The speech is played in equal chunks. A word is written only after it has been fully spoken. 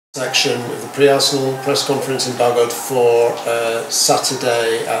Section of the pre-Arsenal press conference Embargoed for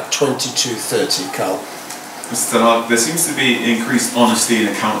Saturday at 22:30. Carl. Mr. Ten Hag, there seems to be increased honesty and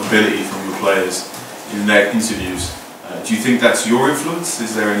accountability from the players in their interviews. Do you think that's your influence?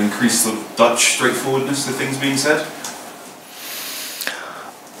 Is there an increased sort of Dutch straightforwardness to things being said?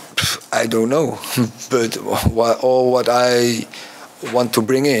 I don't know, but what I want to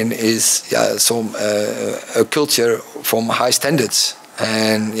bring in is a culture from high standards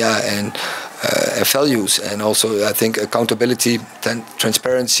and values, and also I think accountability,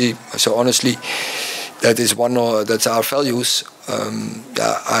 transparency. So honestly, that's our values.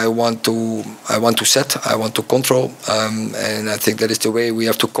 I want to set, I want to control, and I think that is the way we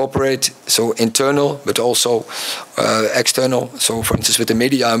have to cooperate. So internal, but also external. So for instance, with the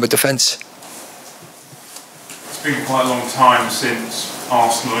media and with the fans. It's been quite a long time since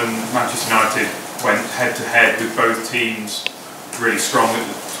Arsenal and Manchester United went head to head with both teams really strong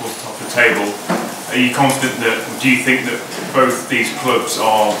towards the top of the table. Are you confident that, do you think that both these clubs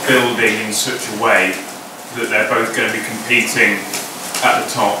are building in such a way that they're both going to be competing at the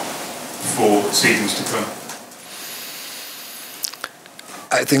top for seasons to come?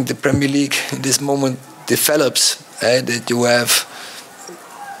 I think the Premier League in this moment develops that you have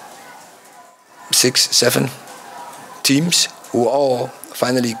 6, 7 teams who all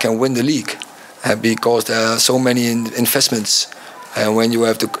finally can win the league, because there are so many investments. And when you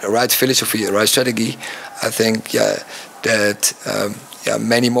have the right philosophy, the right strategy, I think that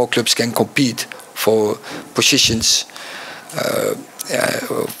many more clubs can compete for positions,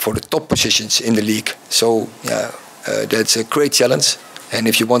 for the top positions in the league. So that's a great challenge. And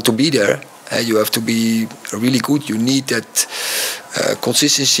if you want to be there, you have to be really good. You need that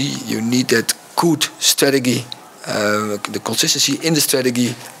consistency. You need that good strategy, the consistency in the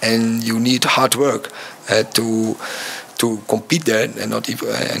strategy, and you need hard work to compete there, and not even,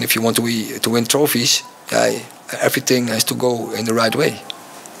 and if you want to win trophies, everything has to go in the right way.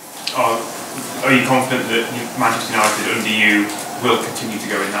 Are you confident that Manchester United under you will continue to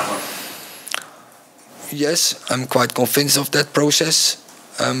go in that way? Yes, I'm quite convinced of that process.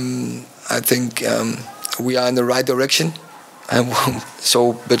 I think we are in the right direction,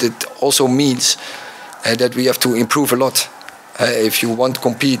 but it also means that we have to improve a lot. If you want to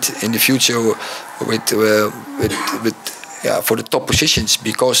compete in the future for the top positions,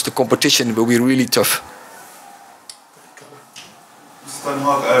 because the competition will be really tough. Mr. Ten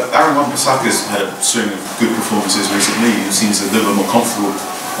Hag, Aaron Wan-Bissaka had a string of good performances recently. He seems a little bit more comfortable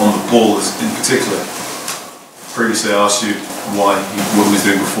on the ball, in particular. Previously, I asked you what he was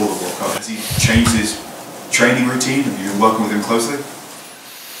doing before the World Cup. Has he changed his training routine? Have you been working with him closely?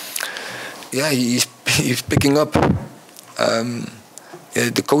 Yeah, he's picking up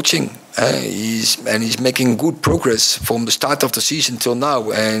the coaching. He's making good progress from the start of the season till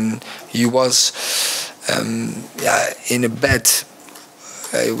now. And he was in a bad,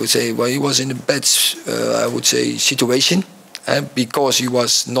 I would say, he was in a bad, situation because he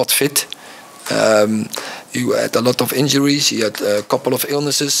was not fit. He had a lot of injuries. He had a couple of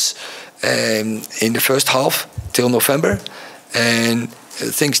illnesses in the first half till November, and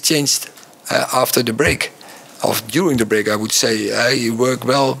things changed after the break, during the break, I would say. He worked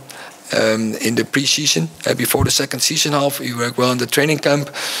well in the pre-season, before the second season half. He worked well in the training camp.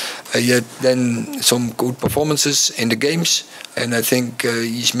 He had then some good performances in the games, and I think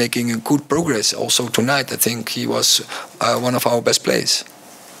he's making a good progress. Also tonight, I think he was one of our best players.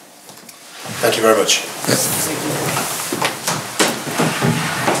 Thank you very much. Yeah.